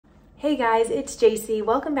Hey guys, it's JC.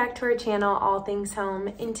 Welcome back to our channel, All Things Home.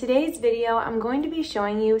 In today's video, I'm going to be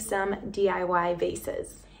showing you some DIY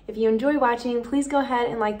vases. If you enjoy watching, please go ahead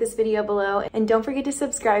and like this video below, and don't forget to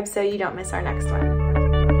subscribe so you don't miss our next one.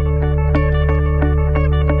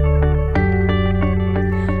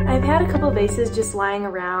 I've had a couple vases just lying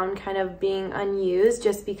around, kind of being unused,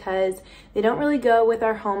 just because they don't really go with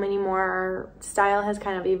our home anymore. Our style has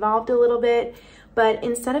kind of evolved a little bit. But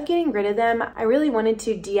instead of getting rid of them, I really wanted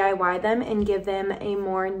to DIY them and give them a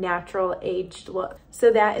more natural aged look.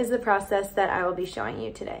 So that is the process that I will be showing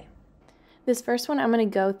you today. This first one I'm going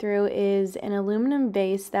to go through is an aluminum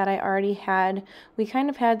vase that I already had. We kind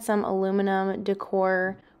of had some aluminum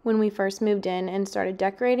decor when we first moved in and started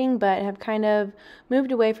decorating, but have kind of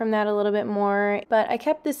moved away from that a little bit more. But I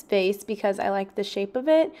kept this vase because I like the shape of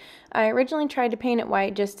it. I originally tried to paint it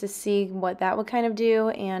white just to see what that would kind of do,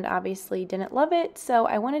 and obviously didn't love it, so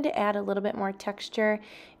I wanted to add a little bit more texture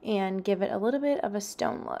and give it a little bit of a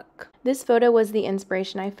stone look. This photo was the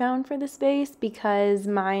inspiration I found for this vase because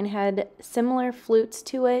mine had similar flutes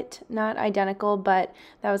to it, not identical, but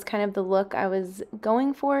that was kind of the look I was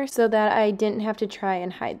going for so that I didn't have to try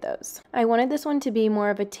and hide those. I wanted this one to be more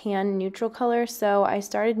of a tan neutral color, so I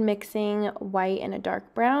started mixing white and a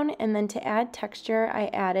dark brown, and then to add texture I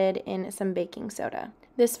added in some baking soda.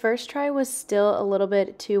 This first try was still a little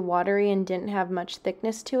bit too watery and didn't have much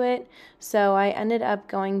thickness to it, so I ended up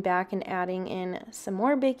going back and adding in some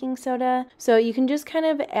more baking soda. So you can just kind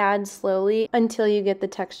of add slowly until you get the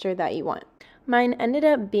texture that you want. Mine ended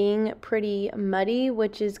up being pretty muddy,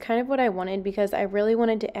 which is kind of what I wanted because I really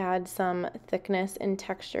wanted to add some thickness and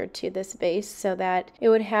texture to this vase so that it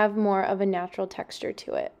would have more of a natural texture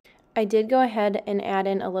to it. I did go ahead and add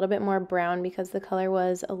in a little bit more brown because the color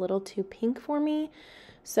was a little too pink for me.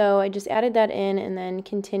 So I just added that in and then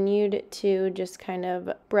continued to just kind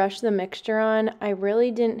of brush the mixture on. I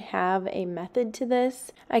really didn't have a method to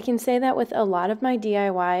this. I can say that with a lot of my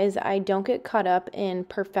DIYs, I don't get caught up in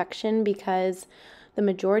perfection because the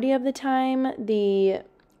majority of the time, the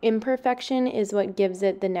imperfection is what gives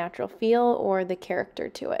it the natural feel or the character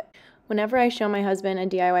to it. Whenever I show my husband a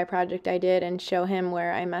DIY project I did and show him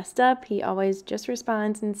where I messed up, he always just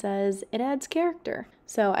responds and says, "It adds character."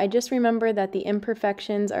 So I just remember that the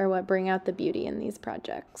imperfections are what bring out the beauty in these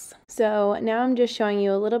projects. So now I'm just showing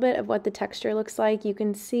you a little bit of what the texture looks like. You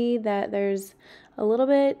can see that there's a little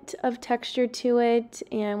bit of texture to it,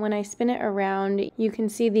 and when I spin it around, you can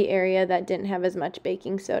see the area that didn't have as much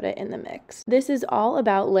baking soda in the mix. This is all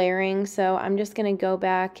about layering, so I'm just going to go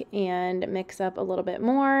back and mix up a little bit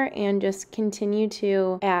more and just continue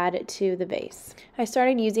to add to the vase. I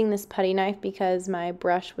started using this putty knife because my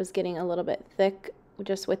brush was getting a little bit thick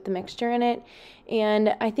just with the mixture in it,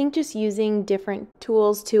 and I think just using different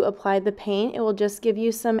tools to apply the paint, it will just give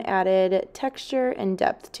you some added texture and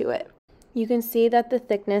depth to it. You can see that the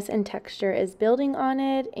thickness and texture is building on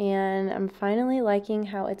it, and I'm finally liking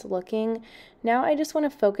how it's looking. Now I just want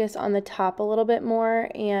to focus on the top a little bit more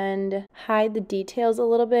and hide the details a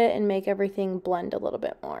little bit and make everything blend a little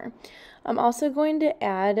bit more. I'm also going to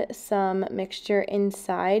add some mixture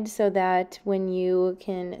inside so that when you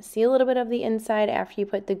can see a little bit of the inside after you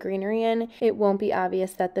put the greenery in, it won't be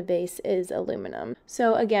obvious that the vase is aluminum.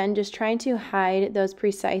 So again, just trying to hide those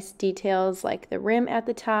precise details like the rim at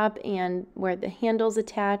the top and where the handles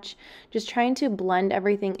attach, just trying to blend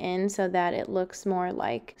everything in so that it looks more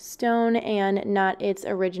like stone and not its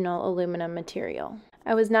original aluminum material.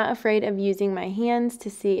 I was not afraid of using my hands to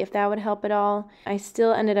see if that would help at all. I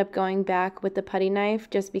still ended up going back with the putty knife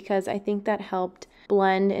just because I think that helped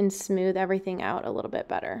blend and smooth everything out a little bit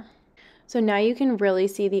better. So now you can really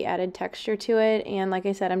see the added texture to it, and like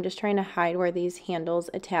I said, I'm just trying to hide where these handles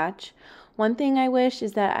attach. One thing I wish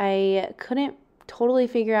is that I couldn't totally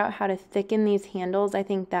figure out how to thicken these handles. I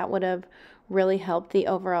think that would have really helped the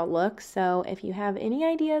overall look. So if you have any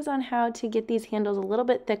ideas on how to get these handles a little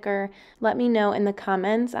bit thicker, let me know in the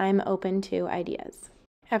comments. I'm open to ideas.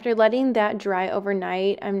 After letting that dry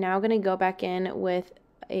overnight, I'm now going to go back in with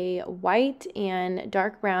a white and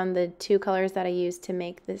dark brown, the two colors that I used to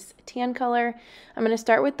make this tan color. I'm going to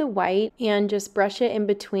start with the white and just brush it in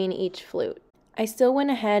between each flute. I still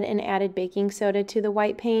went ahead and added baking soda to the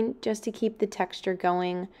white paint just to keep the texture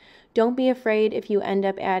going. Don't be afraid if you end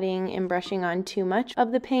up adding and brushing on too much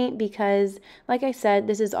of the paint because, like I said,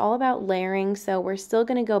 this is all about layering, so we're still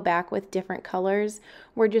going to go back with different colors.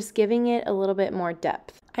 We're just giving it a little bit more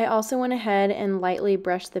depth. I also went ahead and lightly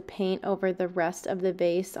brushed the paint over the rest of the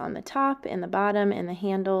vase on the top and the bottom and the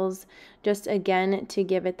handles, just again to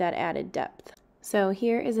give it that added depth. So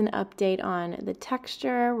here is an update on the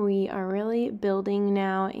texture. We are really building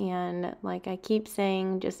now, and like I keep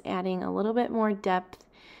saying, just adding a little bit more depth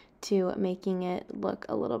to making it look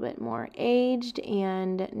a little bit more aged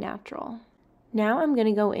and natural. Now I'm going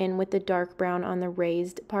to go in with the dark brown on the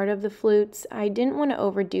raised part of the flutes. I didn't want to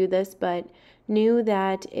overdo this, but knew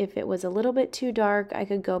that if it was a little bit too dark, I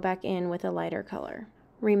could go back in with a lighter color.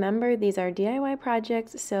 Remember, these are DIY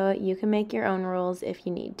projects, so you can make your own rules if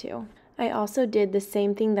you need to. I also did the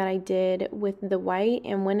same thing that I did with the white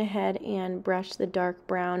and went ahead and brushed the dark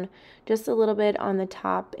brown just a little bit on the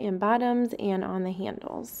top and bottoms and on the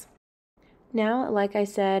handles. Now, like I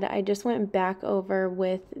said, I just went back over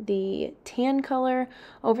with the tan color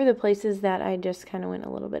over the places that I just kind of went a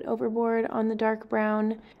little bit overboard on the dark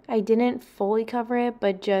brown. I didn't fully cover it,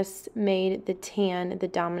 but just made the tan the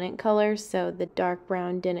dominant color so the dark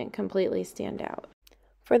brown didn't completely stand out.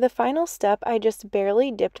 For the final step, I just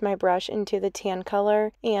barely dipped my brush into the tan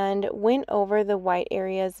color and went over the white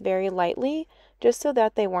areas very lightly, just so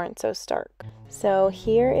that they weren't so stark. So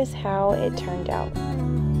here is how it turned out.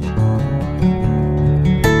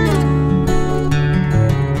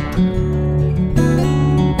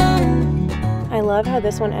 I love how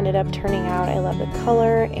this one ended up turning out. I love the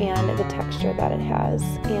color and the texture that it has,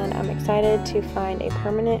 and I'm excited to find a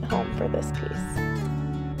permanent home for this piece.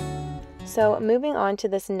 So moving on to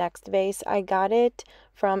this next vase, I got it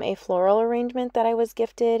from a floral arrangement that I was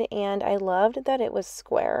gifted, and I loved that it was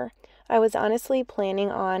square. I was honestly planning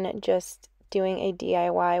on just doing a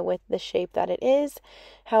DIY with the shape that it is.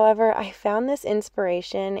 However, I found this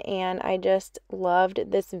inspiration and I just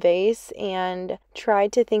loved this vase and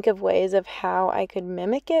tried to think of ways of how I could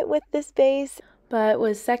mimic it with this vase, but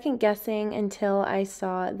was second guessing until I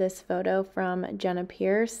saw this photo from Jenna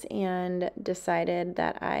Pierce and decided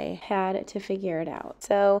that I had to figure it out.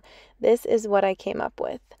 So this is what I came up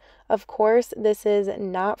with. Of course, this is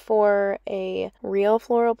not for a real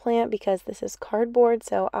floral plant because this is cardboard,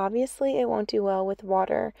 so obviously it won't do well with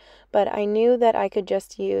water, but I knew that I could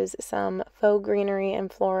just use some faux greenery and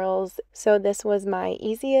florals, so this was my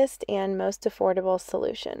easiest and most affordable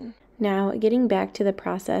solution. Now, getting back to the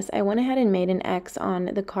process, I went ahead and made an X on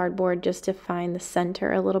the cardboard just to find the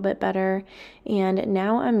center a little bit better, and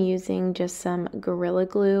now I'm using just some Gorilla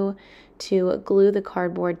Glue to glue the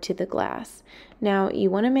cardboard to the glass. Now, you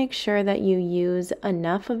want to make sure that you use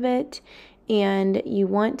enough of it, and you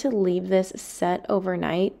want to leave this set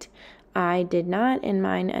overnight. I did not, and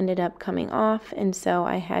mine ended up coming off, and so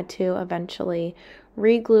I had to eventually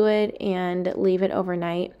re-glue it and leave it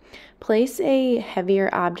overnight. Place a heavier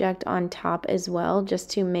object on top as well,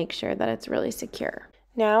 just to make sure that it's really secure.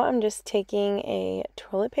 Now I'm just taking a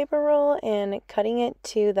toilet paper roll and cutting it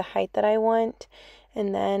to the height that I want,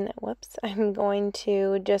 and then, I'm going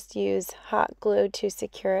to just use hot glue to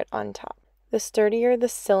secure it on top. The sturdier the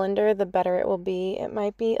cylinder, the better it will be. It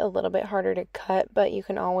might be a little bit harder to cut, but you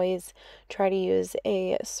can always try to use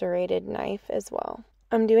a serrated knife as well.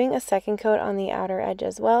 I'm doing a second coat on the outer edge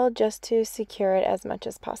as well, just to secure it as much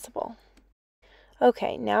as possible.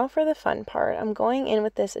 Okay, now for the fun part. I'm going in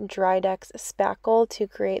with this Drydex spackle to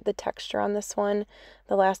create the texture on this one.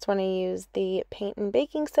 The last one I used the paint and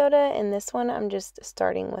baking soda, and this one I'm just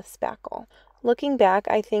starting with spackle. Looking back,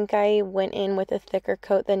 I think I went in with a thicker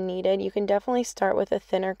coat than needed. You can definitely start with a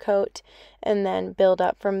thinner coat and then build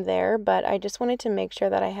up from there, but I just wanted to make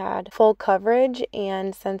sure that I had full coverage,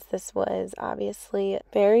 and since this was obviously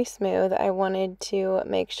very smooth, I wanted to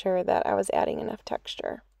make sure that I was adding enough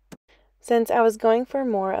texture. Since I was going for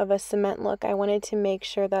more of a cement look, I wanted to make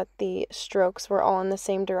sure that the strokes were all in the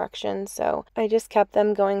same direction, so I just kept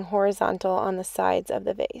them going horizontal on the sides of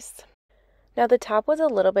the vase. Now the top was a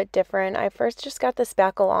little bit different. I first just got the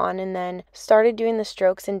spackle on and then started doing the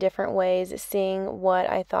strokes in different ways, seeing what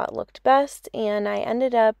I thought looked best, and I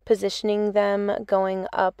ended up positioning them going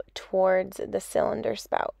up towards the cylinder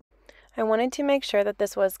spout. I wanted to make sure that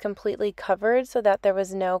this was completely covered so that there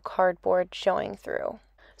was no cardboard showing through.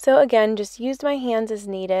 So again, just used my hands as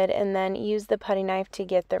needed and then used the putty knife to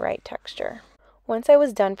get the right texture. Once I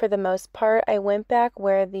was done for the most part, I went back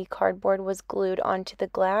where the cardboard was glued onto the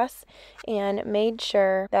glass and made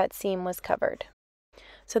sure that seam was covered.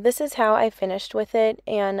 So this is how I finished with it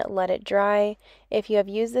and let it dry. If you have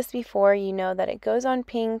used this before, you know that it goes on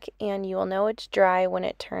pink and you will know it's dry when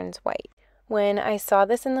it turns white. When I saw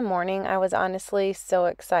this in the morning, I was honestly so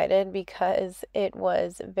excited because it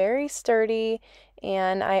was very sturdy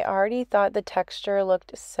and I already thought the texture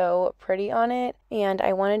looked so pretty on it, and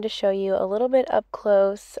I wanted to show you a little bit up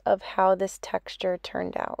close of how this texture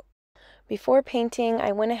turned out. Before painting,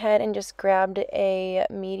 I went ahead and just grabbed a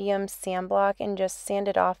medium sand block and just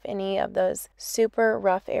sanded off any of those super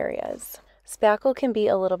rough areas. Spackle can be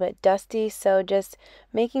a little bit dusty, so just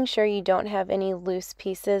making sure you don't have any loose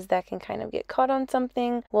pieces that can kind of get caught on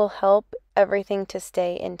something will help everything to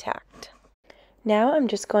stay intact. Now I'm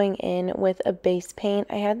just going in with a base paint.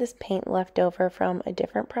 I had this paint left over from a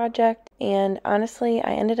different project, and honestly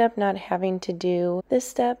I ended up not having to do this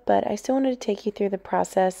step, but I still wanted to take you through the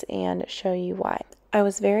process and show you why. I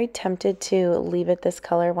was very tempted to leave it this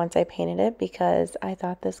color once I painted it because I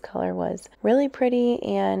thought this color was really pretty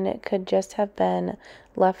and could just have been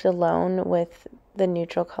left alone with the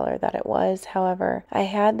neutral color that it was. However, I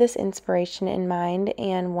had this inspiration in mind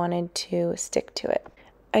and wanted to stick to it.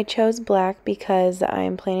 I chose black because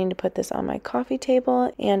I'm planning to put this on my coffee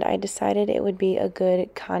table, and I decided it would be a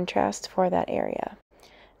good contrast for that area.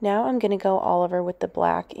 Now I'm going to go all over with the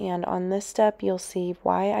black, and on this step you'll see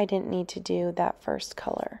why I didn't need to do that first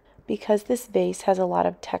color. Because this vase has a lot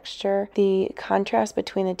of texture, the contrast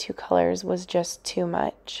between the two colors was just too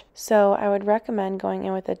much. So I would recommend going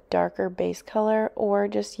in with a darker base color or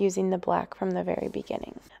just using the black from the very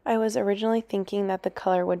beginning. I was originally thinking that the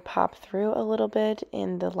color would pop through a little bit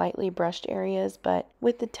in the lightly brushed areas, but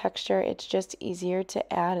with the texture it's just easier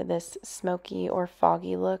to add this smoky or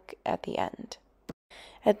foggy look at the end.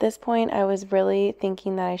 At this point, I was really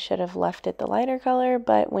thinking that I should have left it the lighter color,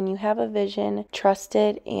 but when you have a vision, trust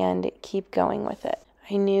it and keep going with it.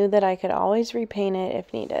 I knew that I could always repaint it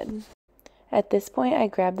if needed. At this point, I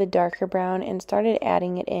grabbed the darker brown and started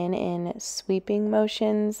adding it in sweeping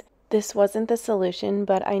motions. This wasn't the solution,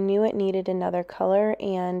 but I knew it needed another color,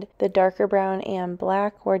 and the darker brown and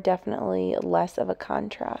black were definitely less of a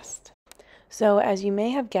contrast. So as you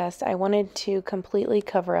may have guessed, I wanted to completely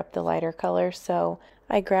cover up the lighter color, so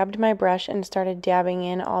I grabbed my brush and started dabbing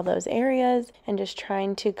in all those areas and just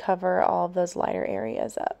trying to cover all of those lighter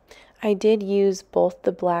areas up. I did use both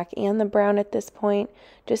the black and the brown at this point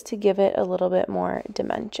just to give it a little bit more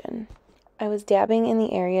dimension. I was dabbing in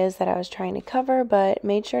the areas that I was trying to cover, but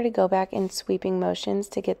made sure to go back in sweeping motions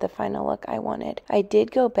to get the final look I wanted. I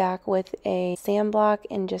did go back with a sand block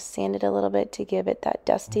and just sand it a little bit to give it that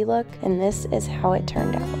dusty look, and this is how it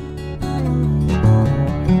turned out.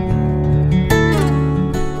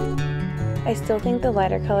 I still think the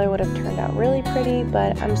lighter color would have turned out really pretty,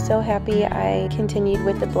 but I'm so happy I continued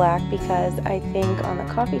with the black because I think on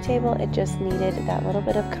the coffee table it just needed that little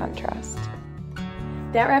bit of contrast.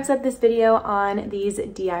 That wraps up this video on these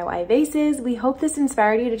DIY vases. We hope this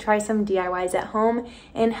inspired you to try some DIYs at home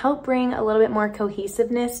and help bring a little bit more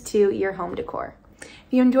cohesiveness to your home decor. If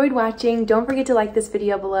you enjoyed watching, don't forget to like this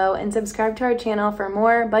video below and subscribe to our channel for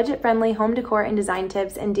more budget-friendly home decor and design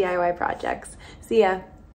tips and DIY projects. See ya!